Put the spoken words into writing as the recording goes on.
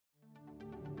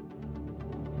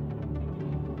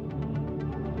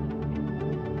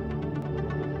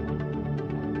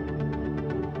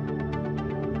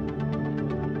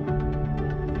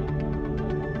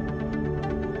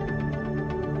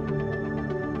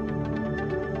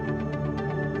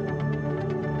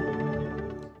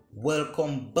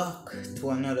Welcome back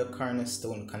to another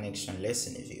Cornerstone Connection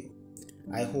Lesson review.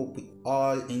 I hope we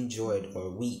all enjoyed our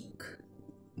week.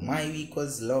 My week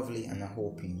was lovely and I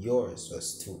hope yours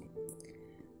was too.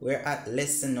 We're at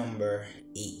lesson number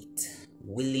 8,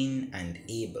 willing and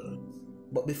able.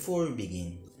 But before we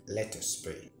begin, let us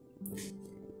pray.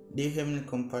 Dear Heavenly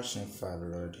Compassionate Father,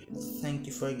 Lord, thank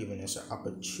you for giving us an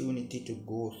opportunity to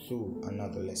go through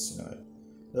another lesson, Lord.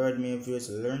 Lord, may viewers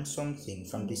learn something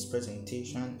from this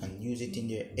presentation and use it in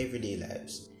their everyday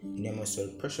lives. In your most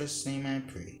precious name I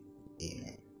pray.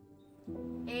 Amen.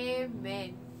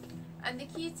 Amen. And the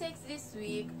key text this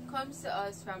week comes to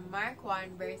us from Mark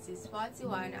 1 verses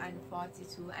 41 and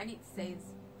 42, and it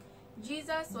says,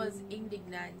 Jesus was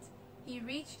indignant. He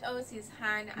reached out his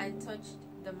hand and touched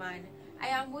the man. I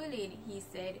am willing, he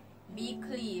said, be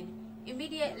clean.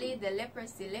 Immediately the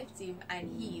leprosy left him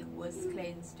and he was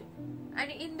cleansed.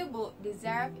 And in the book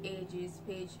Desire of Ages,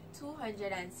 page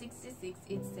 266,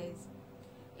 it says,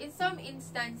 in some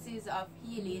instances of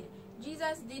healing,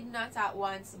 Jesus did not at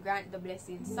once grant the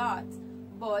blessing sought,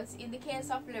 but in the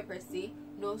case of leprosy,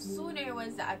 no sooner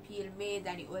was the appeal made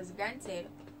than it was granted.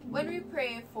 When we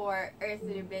pray for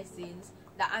earthly blessings,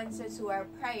 the answer to our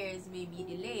prayers may be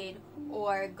delayed,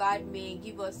 or God may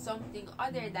give us something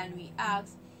other than we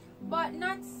ask, but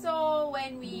not so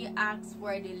when we ask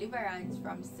for deliverance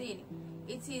from sin.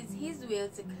 It is His will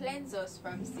to cleanse us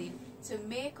from sin, to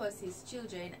make us His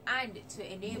children, and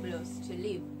to enable us to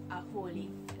live a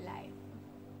holy life.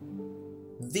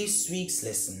 This week's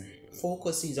lesson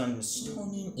focuses on the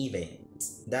stunning event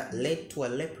that led to a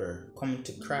leper coming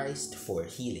to Christ for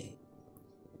healing.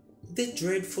 The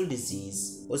dreadful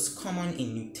disease was common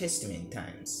in New Testament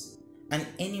times, and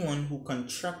anyone who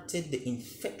contracted the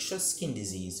infectious skin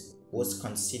disease was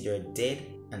considered dead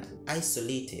and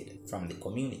isolated from the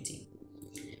community.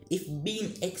 If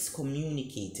being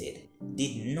excommunicated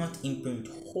did not imprint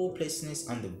hopelessness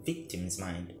on the victim's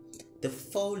mind, the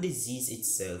foul disease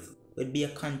itself would be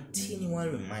a continual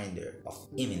reminder of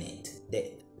imminent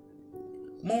death.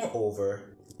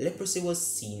 Moreover, leprosy was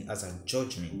seen as a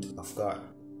judgment of God.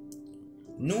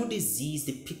 No disease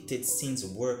depicted sin's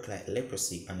work like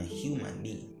leprosy on a human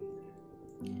being.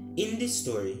 In this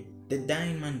story, the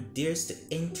dying man dares to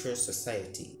enter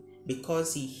society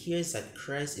because he hears that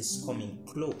Christ is coming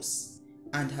close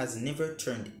and has never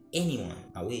turned anyone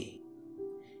away.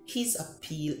 His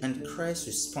appeal and Christ's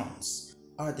response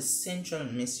are the central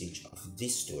message of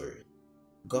this story.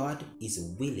 God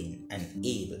is willing and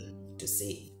able to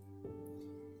save.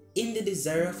 In the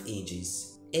Desire of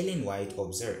Ages, Ellen White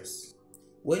observes,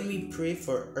 when we pray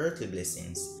for earthly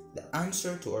blessings, the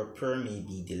answer to our prayer may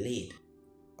be delayed.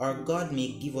 Our God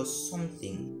may give us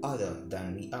something other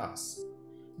than we ask,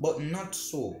 but not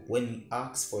so when we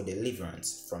ask for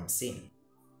deliverance from sin.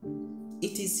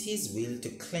 It is His will to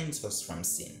cleanse us from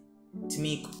sin, to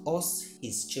make us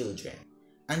His children,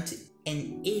 and to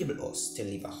enable us to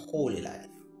live a holy life.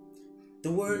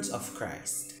 The words of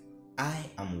Christ, I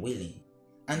am willing,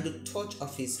 and the touch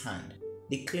of His hand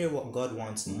declare what God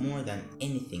wants more than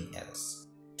anything else,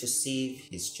 to save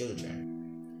His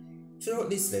children.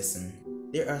 Throughout this lesson,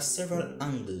 there are several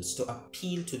angles to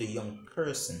appeal to the young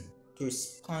person to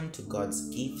respond to God's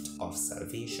gift of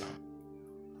salvation.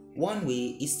 One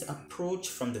way is to approach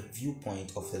from the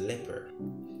viewpoint of the leper,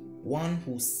 one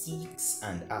who seeks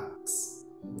and acts.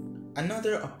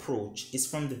 Another approach is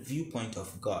from the viewpoint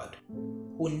of God,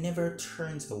 who never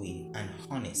turns away an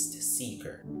honest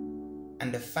seeker.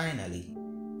 And finally,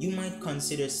 you might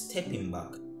consider stepping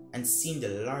back and seeing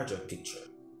the larger picture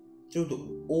through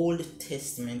the Old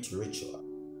Testament ritual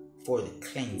for the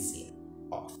cleansing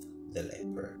of the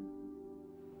leper.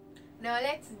 Now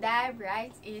let's dive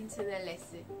right into the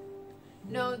lesson.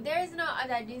 Now, there is no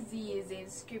other disease in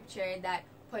scripture that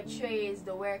portrays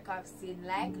the work of sin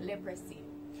like leprosy.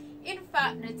 In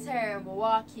fact, the term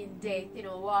walking dead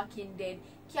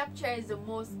captures the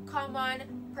most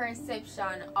common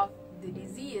perception of the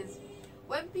disease.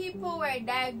 When people were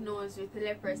diagnosed with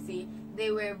leprosy,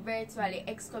 they were virtually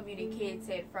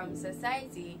excommunicated from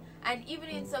society, and even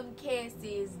in some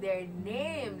cases, their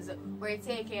names were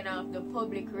taken off the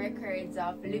public records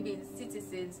of living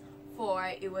citizens, for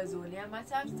it was only a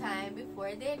matter of time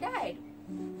before they died.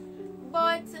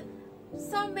 But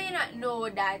some may not know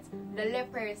that the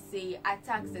leprosy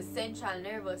attacks the central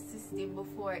nervous system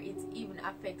before it even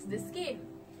affects the skin.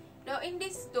 Now, in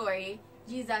this story,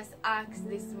 Jesus asked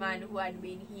this man who had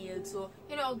been healed to,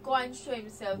 go and show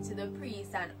himself to the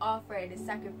priest and offer the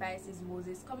sacrifices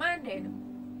Moses commanded.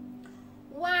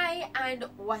 Why and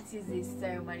what is this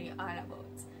ceremony all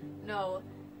about? Now,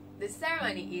 the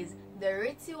ceremony is the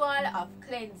ritual of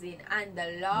cleansing and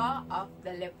the law of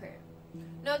the leper.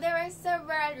 Now, there are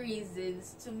several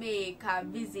reasons to make a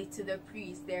visit to the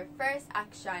priest their first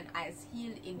action as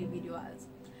healed individuals.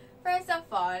 First of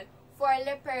all, for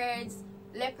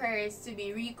lepers to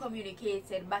be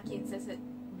recommunicated back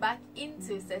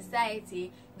into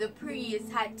society, the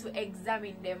priest had to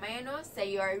examine them.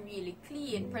 Say you are really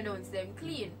clean, pronounce them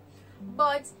clean.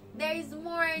 But there is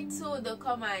more to the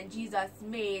command Jesus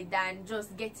made than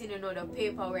just getting another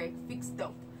paperwork fixed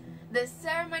up. The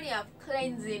ceremony of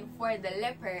cleansing for the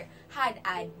leper had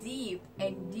a deep,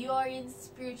 enduring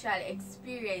spiritual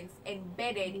experience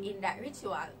embedded in that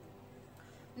ritual.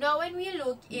 Now, when we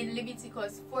look in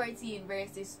Leviticus 14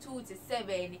 verses 2 to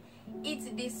 7,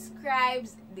 it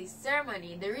describes the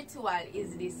ceremony. The ritual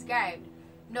is described.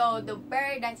 Now, the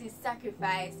bird that is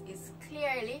sacrificed is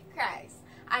clearly Christ,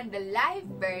 and the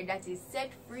live bird that is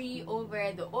set free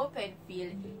over the open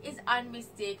field is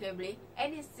unmistakably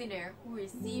any sinner who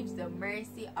receives the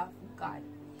mercy of God.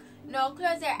 Now,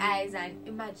 close your eyes and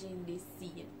imagine this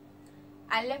scene.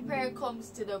 A leper comes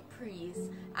to the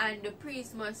priest, and the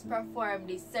priest must perform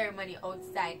this ceremony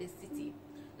outside the city.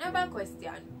 Number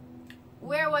question: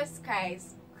 where was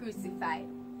Christ crucified?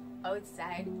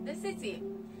 Outside the city.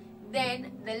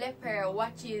 Then the leper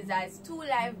watches as two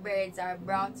live birds are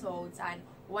brought out, and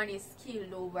one is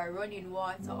killed over running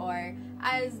water, or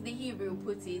as the Hebrew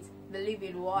puts it, the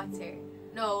living water.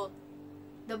 Now,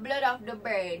 the blood of the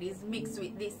bird is mixed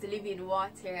with this living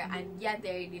water and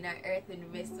gathered in an earthen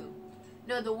vessel.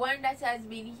 Now, the one that has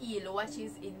been healed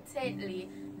watches intently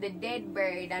the dead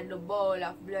bird and the bowl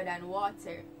of blood and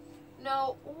water.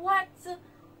 Now, what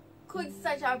could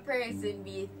such a person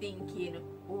be thinking?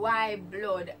 Why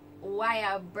blood? Why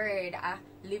a bird, a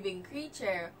living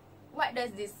creature? What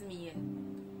does this mean?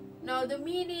 Now, the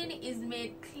meaning is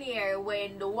made clear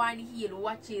when the one healed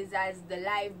watches as the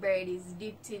live bird is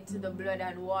dipped into the blood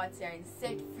and water and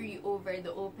set free over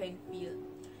the open field.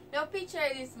 Now, picture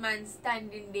this man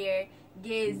standing there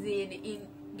gazing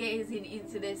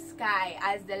into the sky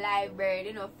as the live bird,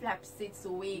 flaps its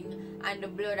wing and the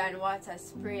blood and water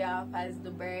spray off as the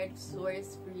bird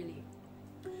soars freely.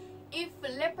 If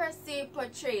leprosy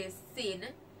portrays sin,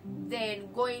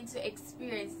 then going to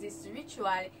experience this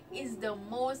ritual is the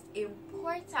most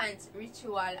important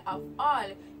ritual of all,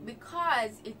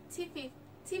 because it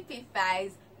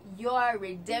typifies your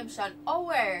redemption,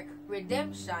 our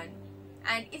redemption.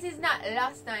 And it is not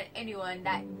lost on anyone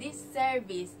that this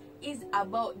service is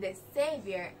about the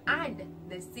Savior and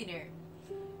the sinner.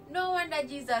 No wonder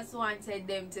Jesus wanted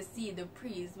them to see the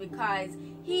priest, because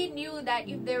he knew that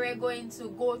if they were going to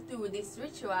go through this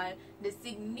ritual, the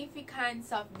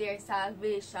significance of their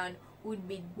salvation would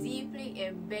be deeply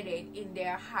embedded in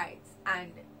their hearts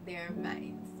and their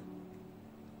minds.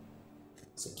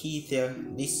 So Keith, here,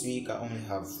 this week I only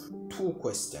have 2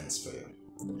 questions for you.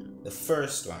 The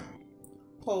first one: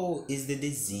 how is the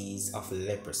disease of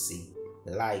leprosy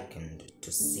likened to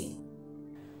sin?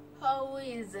 How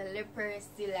is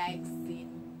leprosy like sin?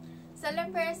 So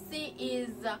leprosy is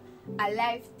a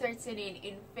life-threatening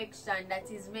infection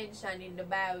that is mentioned in the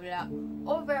Bible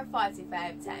over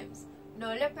 45 times.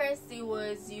 Now, leprosy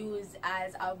was used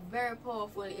as a very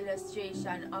powerful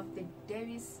illustration of the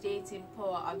devastating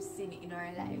power of sin in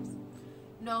our lives.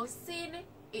 Now, sin,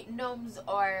 it numbs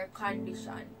our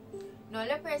condition. Now,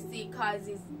 leprosy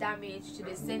causes damage to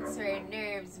the sensory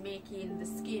nerves, making the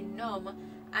skin numb,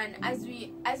 and as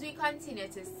we continue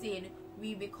to sin,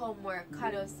 we become more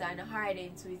callous and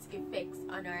hardened to its effects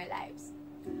on our lives.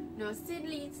 Now, sin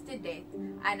leads to death,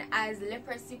 and as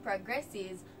leprosy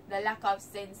progresses, the lack of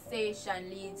sensation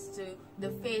leads to the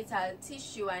fatal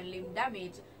tissue and limb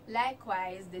damage.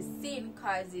 Likewise, the sin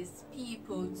causes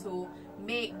people to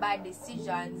make bad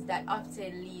decisions that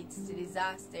often leads to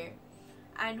disaster.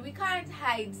 And we can't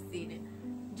hide sin.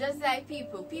 Just like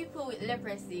people with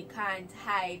leprosy can't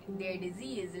hide their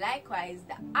disease. Likewise,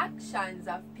 the actions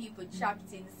of people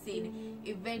trapped in sin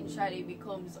eventually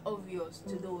becomes obvious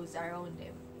to those around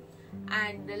them.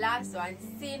 And the last one,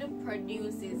 sin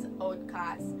produces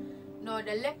outcasts. Now,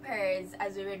 the lepers,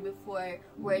 as we read before,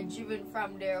 were driven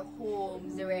from their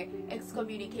homes, they were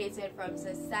excommunicated from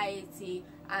society,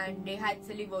 and they had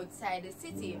to live outside the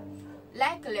city.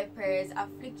 Like lepers,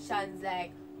 afflictions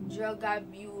like drug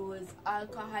abuse,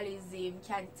 alcoholism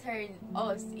can turn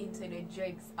us into the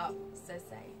dregs of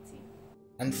society.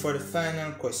 And for the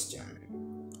final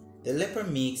question, the leper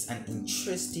makes an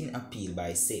interesting appeal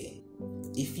by saying,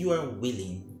 "If you are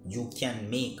willing, you can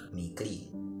make me clean."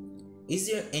 Is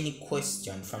there any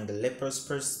question from the leper's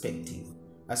perspective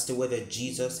as to whether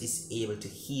Jesus is able to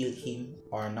heal him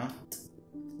or not?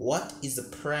 What is the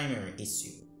primary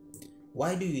issue?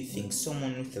 Why do you think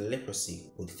someone with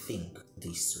leprosy would think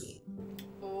this way?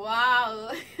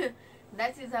 Wow,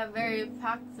 that is a very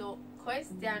factual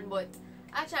question, but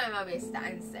I'll try my best to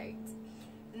answer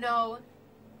it. Now,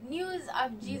 news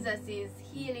of Jesus'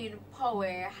 healing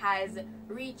power has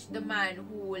reached the man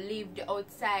who lived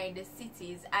outside the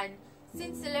cities, and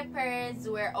since lepers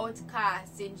were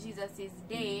outcast in Jesus'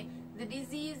 day, the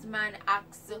diseased man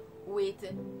acts with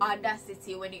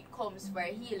audacity when it comes for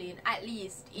healing, at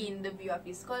least in the view of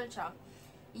his culture.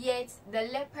 Yet the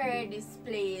leper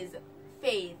displays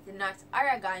faith, not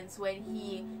arrogance, when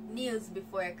he kneels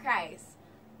before Christ.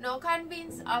 Now,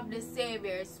 convinced of the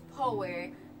Savior's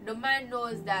power, the man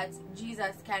knows that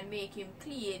Jesus can make him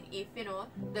clean if,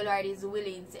 the Lord is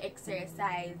willing to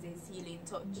exercise his healing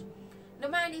touch. The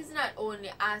man is not only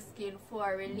asking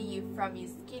for relief from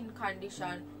his skin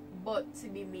condition, but to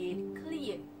be made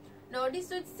clean. Now, this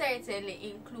would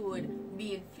certainly include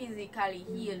being physically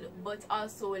healed, but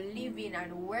also living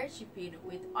and worshiping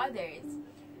with others.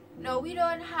 Now, we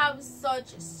don't have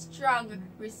such strong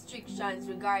restrictions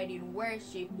regarding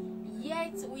worship,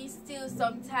 yet we still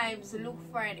sometimes look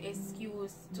for an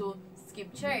excuse to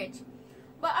skip church.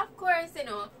 But of course,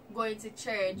 going to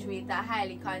church with a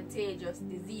highly contagious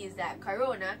disease like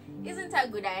corona isn't a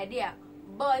good idea.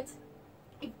 But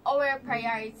if our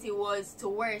priority was to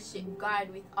worship God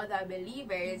with other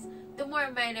believers, the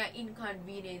more minor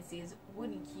inconveniences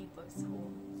wouldn't keep us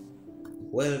home.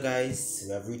 Well guys,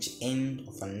 we have reached the end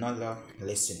of another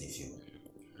lesson with you.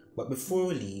 But before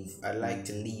we leave, I'd like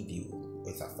to leave you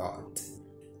with a thought.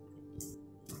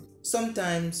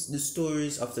 Sometimes the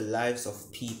stories of the lives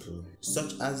of people,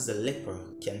 such as the leper,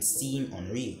 can seem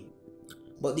unreal.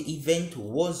 But the event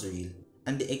was real,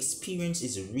 and the experience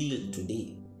is real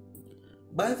today.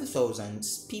 By the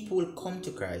thousands, people will come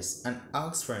to Christ and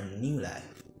ask for a new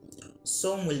life.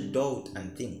 Some will doubt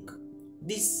and think,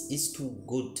 this is too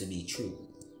good to be true,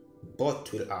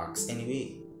 but will ask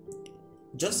anyway.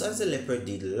 Just as the leper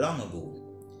did long ago,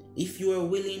 if you are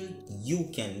willing, you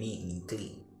can make me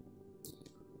clean.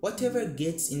 Whatever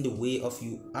gets in the way of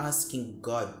you asking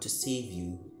God to save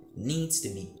you needs to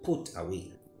be put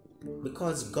away,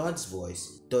 because God's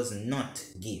voice does not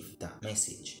give that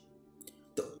message.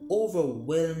 The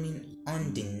overwhelming,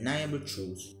 undeniable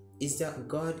truth is that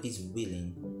God is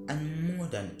willing and more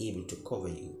than able to cover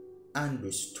you and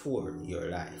restore your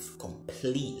life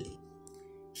completely.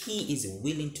 He is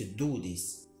willing to do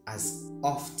this as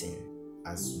often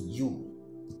as you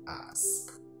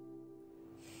ask.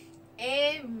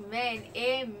 Amen,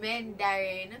 amen,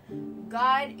 Darren.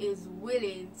 God is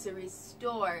willing to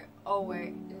restore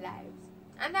our lives.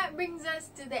 And that brings us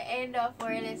to the end of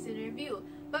our lesson review.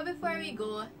 But before we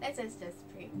go, let us just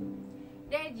pray.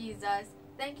 Dear Jesus,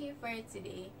 thank you for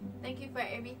today. Thank you for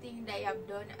everything that you have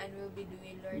done and will be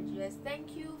doing, Lord Jesus.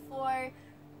 Thank you for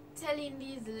telling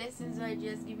these lessons, Lord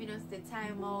Jesus, giving us the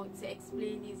time out to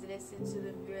explain these lessons to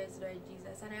the viewers, Lord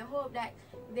Jesus. And I hope that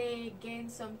they gain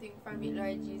something from it,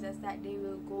 Lord Jesus, that they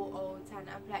will go out and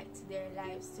apply it to their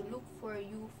lives, to look for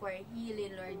you for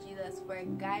healing, Lord Jesus, for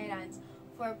guidance,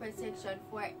 for protection,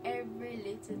 for every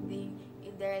little thing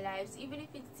in their lives, even if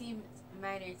it seems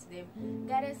minor to them.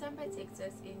 Guide us and protect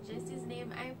us. In just His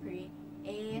name I pray.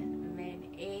 Amen.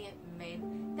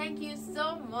 Amen. Thank you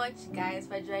so much, guys,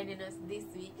 for joining us this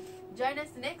week. Join us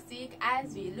next week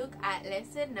as we look at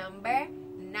lesson number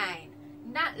 9.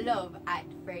 Not love at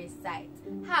first sight.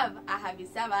 Have a happy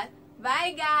Sabbath.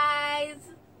 Bye, guys.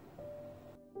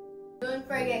 Don't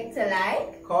forget to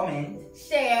like, comment,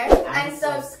 share, and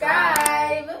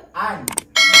subscribe. And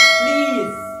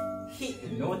please hit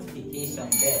the notification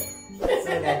bell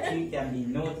so that you can be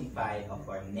notified of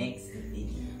our next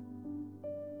video.